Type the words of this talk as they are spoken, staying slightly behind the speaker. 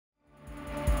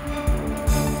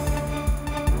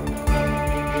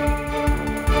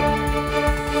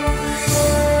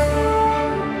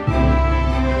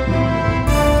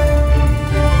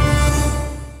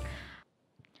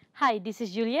Hi, this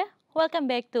is Julia. Welcome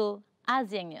back to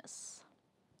ASEAN News.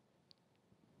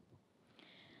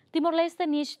 Timor-Leste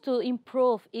needs to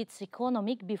improve its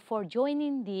economy before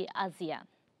joining the ASEAN.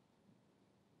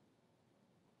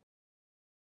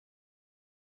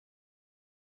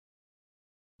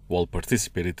 While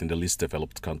participating in the Least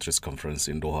Developed Countries Conference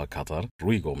in Doha, Qatar,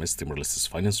 Rui Gomes, Timor-Leste's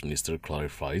finance minister,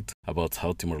 clarified about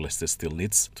how Timor-Leste still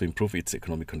needs to improve its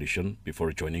economic condition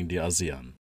before joining the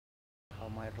ASEAN.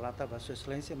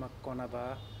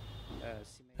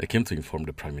 I came to inform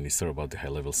the Prime Minister about the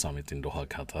high-level summit in Doha,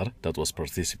 Qatar, that was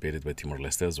participated by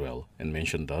Timor-Leste as well, and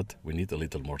mentioned that we need a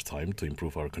little more time to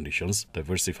improve our conditions,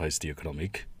 diversify the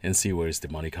economic, and see where is the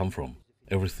money come from.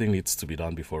 Everything needs to be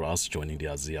done before us joining the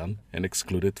ASEAN and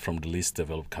excluded from the least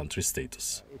developed country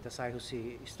status.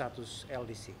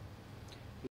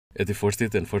 At the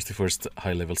 40th and 41st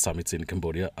high-level summits in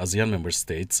Cambodia, ASEAN member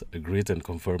states agreed and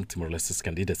confirmed Timor-Leste's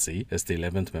candidacy as the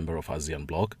 11th member of ASEAN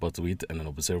bloc, but with an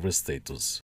observer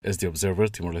status. As the observer,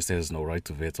 Timor-Leste has no right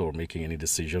to veto or making any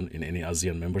decision in any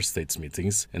ASEAN member states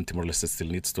meetings, and Timor-Leste still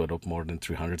needs to adopt more than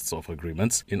 300 of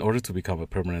agreements in order to become a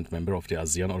permanent member of the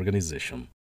ASEAN organization.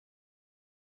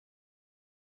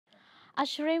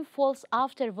 Ash rain falls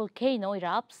after volcano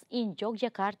erupts in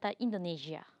Yogyakarta,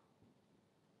 Indonesia.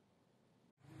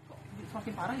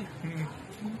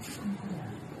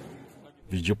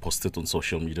 Video posted on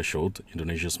social media showed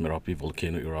Indonesia's Merapi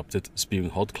volcano erupted, spewing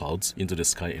hot clouds into the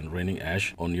sky and raining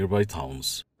ash on nearby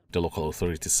towns. The local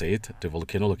authorities said the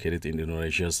volcano located in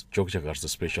Indonesia's Yogyakarta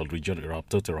Special Region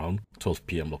erupted around 12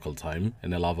 p.m. local time,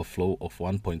 and a lava flow of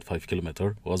 1.5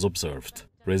 km was observed.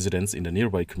 Residents in the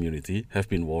nearby community have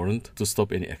been warned to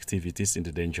stop any activities in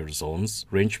the danger zones,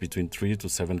 range between 3 to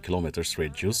 7 kilometers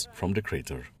radius from the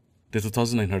crater. The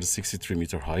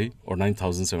 2,963-meter high, or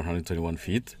 9,721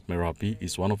 feet, Merapi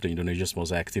is one of Indonesia's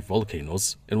most active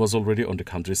volcanoes and was already on the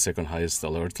country's second highest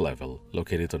alert level.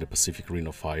 Located on the Pacific Ring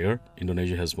of Fire,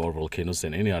 Indonesia has more volcanoes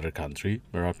than any other country.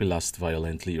 Merapi last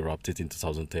violently erupted in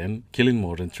 2010, killing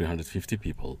more than 350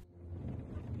 people.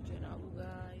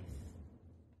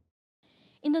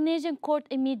 Indonesian court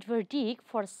amid verdict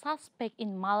for suspect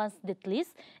in Malang's deadly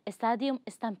stadium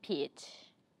stampede.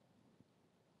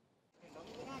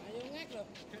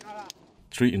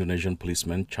 3 Indonesian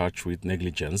policemen charged with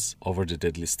negligence over the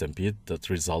deadly stampede that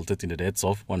resulted in the deaths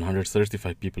of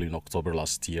 135 people in October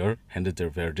last year handed their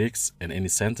verdicts and any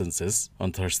sentences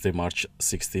on Thursday, March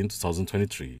 16,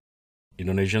 2023.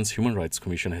 Indonesia's Human Rights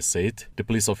Commission has said the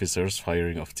police officers'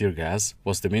 firing of tear gas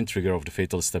was the main trigger of the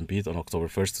fatal stampede on October 1,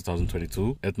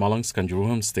 2022 at Malang's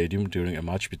Kanjuruhan Stadium during a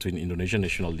match between Indonesian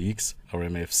National Leagues,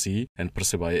 RMFC, and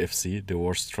Persebaya FC, the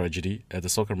worst tragedy at a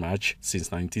soccer match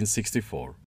since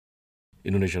 1964.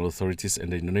 Indonesian authorities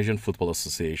and the Indonesian Football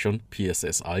Association,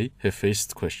 PSSI, have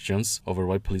faced questions over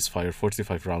why police fired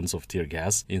 45 rounds of tear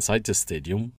gas inside the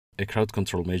stadium, a crowd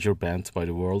control measure banned by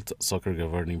the World Soccer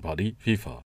governing body,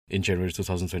 FIFA. In January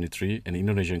 2023, an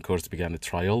Indonesian court began a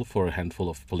trial for a handful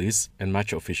of police and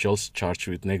match officials charged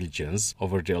with negligence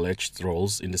over the alleged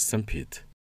roles in the stampede.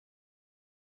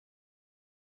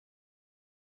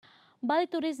 Bali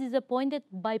tourists disappointed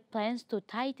by plans to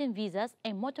tighten visas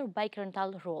and motorbike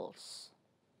rental rules.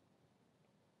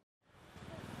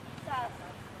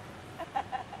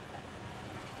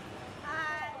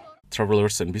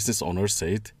 Travelers and business owners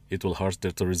said it will hurt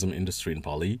the tourism industry in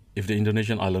Bali if the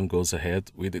Indonesian island goes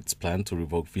ahead with its plan to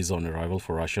revoke visa on arrival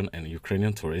for Russian and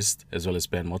Ukrainian tourists, as well as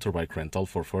ban motorbike rental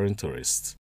for foreign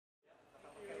tourists.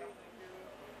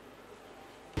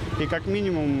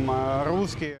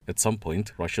 At some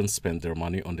point, Russians spend their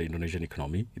money on the Indonesian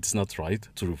economy. It's not right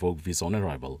to revoke visa on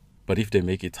arrival. But if they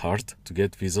make it hard to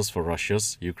get visas for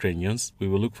Russians, Ukrainians, we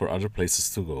will look for other places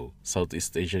to go.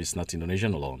 Southeast Asia is not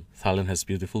Indonesian alone. Thailand has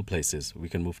beautiful places. We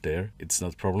can move there. It's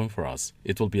not a problem for us.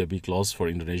 It will be a big loss for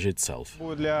Indonesia itself.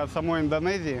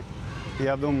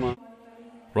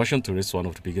 Russian tourists, one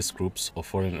of the biggest groups of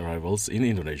foreign arrivals in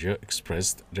Indonesia,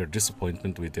 expressed their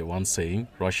disappointment with the one saying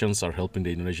Russians are helping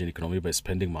the Indonesian economy by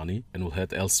spending money and will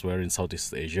head elsewhere in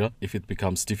Southeast Asia if it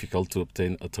becomes difficult to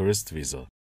obtain a tourist visa.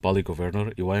 Bali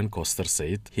Governor Iwayan Koster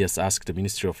said he has asked the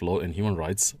Ministry of Law and Human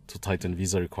Rights to tighten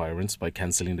visa requirements by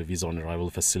cancelling the visa on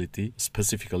arrival facility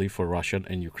specifically for Russian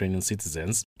and Ukrainian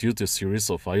citizens due to a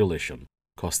series of violations.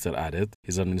 Koster added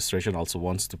his administration also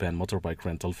wants to ban motorbike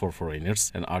rental for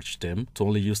foreigners and urged them to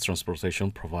only use transportation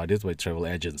provided by travel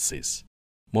agencies.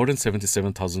 More than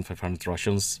 77,500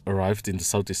 Russians arrived in the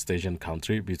Southeast Asian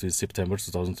country between September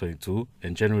 2022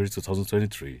 and January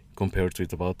 2023, compared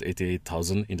with about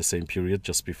 88,000 in the same period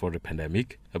just before the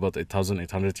pandemic. About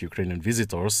 8,800 Ukrainian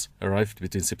visitors arrived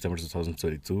between September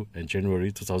 2022 and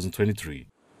January 2023.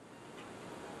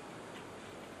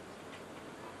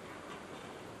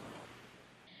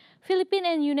 Philippine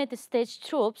and United States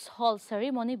troops hold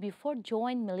ceremony before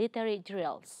joint military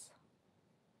drills.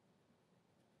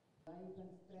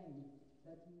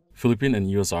 Philippine and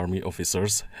U.S. Army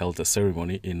officers held a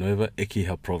ceremony in Nueva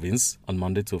Ecija province on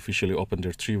Monday to officially open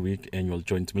their 3-week annual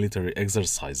joint military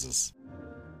exercises.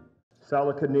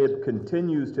 Salacanib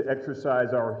continues to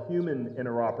exercise our human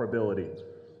interoperability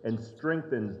and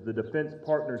strengthens the defense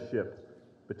partnership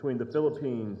between the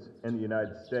Philippines and the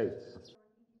United States.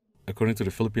 According to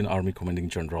the Philippine Army Commanding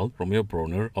General Romeo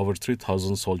Bronner, over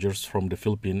 3,000 soldiers from the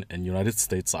Philippine and United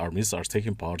States armies are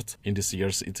taking part in this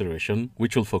year's iteration,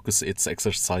 which will focus its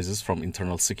exercises from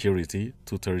internal security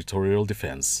to territorial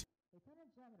defense.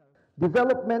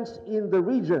 Developments in the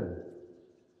region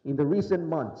in the recent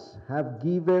months have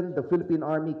given the Philippine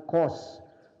Army cause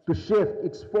to shift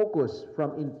its focus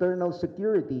from internal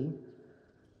security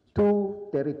to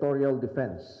territorial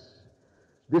defense.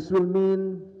 This will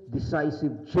mean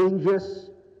decisive changes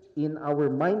in our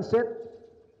mindset,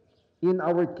 in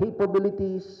our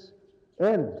capabilities,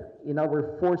 and in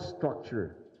our force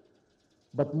structure.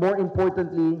 But more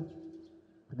importantly,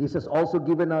 this has also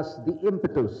given us the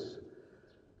impetus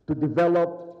to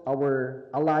develop our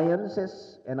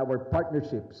alliances and our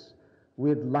partnerships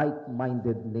with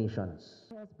like-minded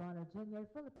nations.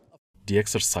 The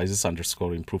exercises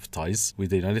underscore improved ties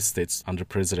with the United States under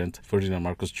President Ferdinand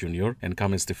Marcos Jr. and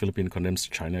come as the Philippines condemns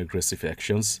China's aggressive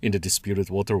actions in the disputed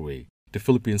waterway. The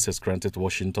Philippines has granted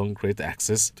Washington great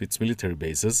access to its military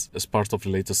bases as part of the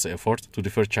latest effort to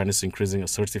deter China's increasing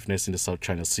assertiveness in the South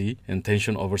China Sea and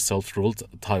tension over self-ruled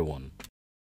Taiwan.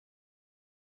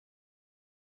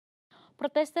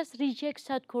 Protesters reject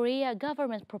South Korea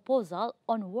government proposal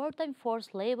on wartime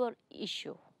forced labor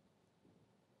issue.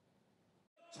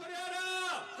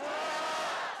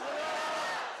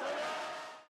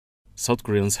 South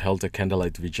Koreans held a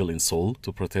candlelight vigil in Seoul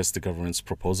to protest the government's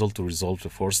proposal to resolve the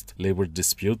forced labor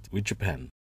dispute with Japan.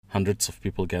 Hundreds of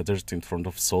people gathered in front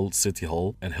of Seoul City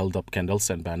Hall and held up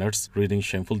candles and banners reading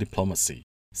 "Shameful Diplomacy."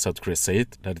 South Korea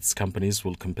said that its companies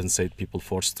will compensate people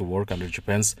forced to work under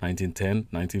Japan's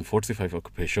 1910-1945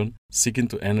 occupation, seeking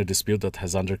to end a dispute that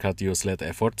has undercut US-led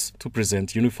efforts to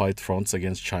present unified fronts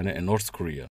against China and North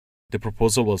Korea. The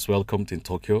proposal was welcomed in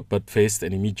Tokyo, but faced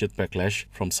an immediate backlash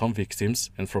from some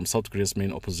victims and from South Korea's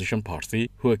main opposition party,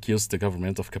 who accused the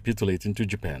government of capitulating to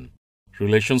Japan.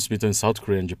 Relations between South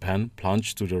Korea and Japan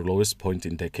plunged to their lowest point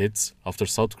in decades after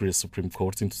South Korea's Supreme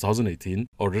Court in 2018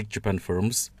 ordered Japan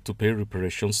firms to pay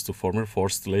reparations to former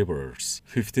forced laborers.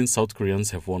 15 South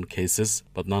Koreans have won cases,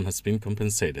 but none has been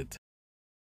compensated.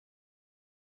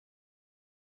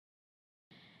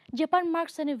 Japan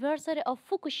marks anniversary of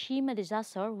Fukushima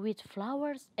disaster with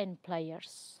flowers and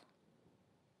players.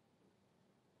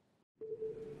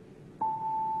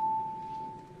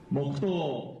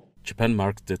 Japan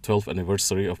marked the 12th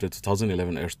anniversary of the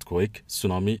 2011 earthquake,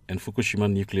 tsunami, and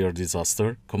Fukushima nuclear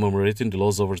disaster, commemorating the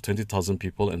loss of over 20,000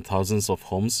 people and thousands of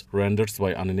homes rendered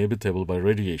uninhabitable by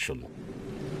radiation.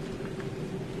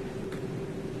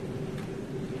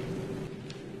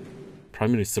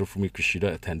 Prime Minister Fumio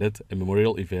Kishida attended a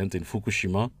memorial event in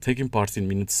Fukushima, taking part in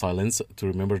minute silence to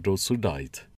remember those who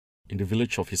died. In the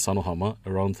village of Hisanohama,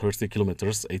 around 30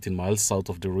 kilometers, 18 miles south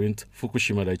of the ruined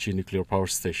Fukushima Daiichi nuclear power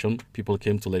station, people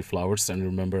came to lay flowers and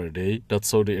remember a day that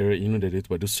saw the area inundated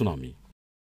by the tsunami.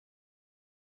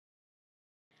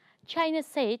 China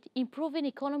said improving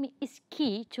economy is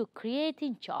key to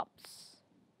creating jobs.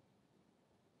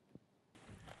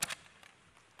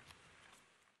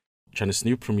 China's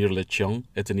new Premier Li Qiang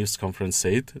at a news conference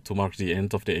said, to mark the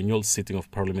end of the annual sitting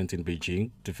of parliament in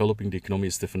Beijing, developing the economy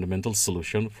is the fundamental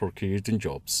solution for creating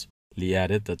jobs. Li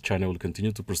added that China will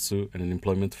continue to pursue an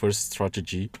employment-first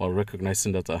strategy while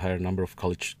recognizing that a higher number of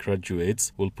college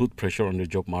graduates will put pressure on the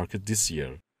job market this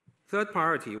year. Third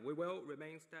priority, we will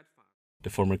remain steadfast. The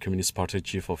former Communist Party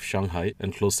chief of Shanghai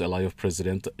and close ally of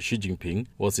President Xi Jinping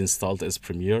was installed as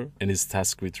premier and is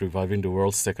tasked with reviving the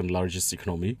world's second-largest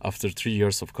economy after 3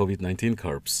 years of COVID-19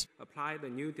 curbs. Apply the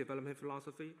new development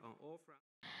philosophy on all fronts.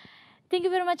 Thank you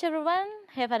very much, everyone.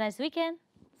 Have a nice weekend.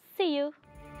 See you.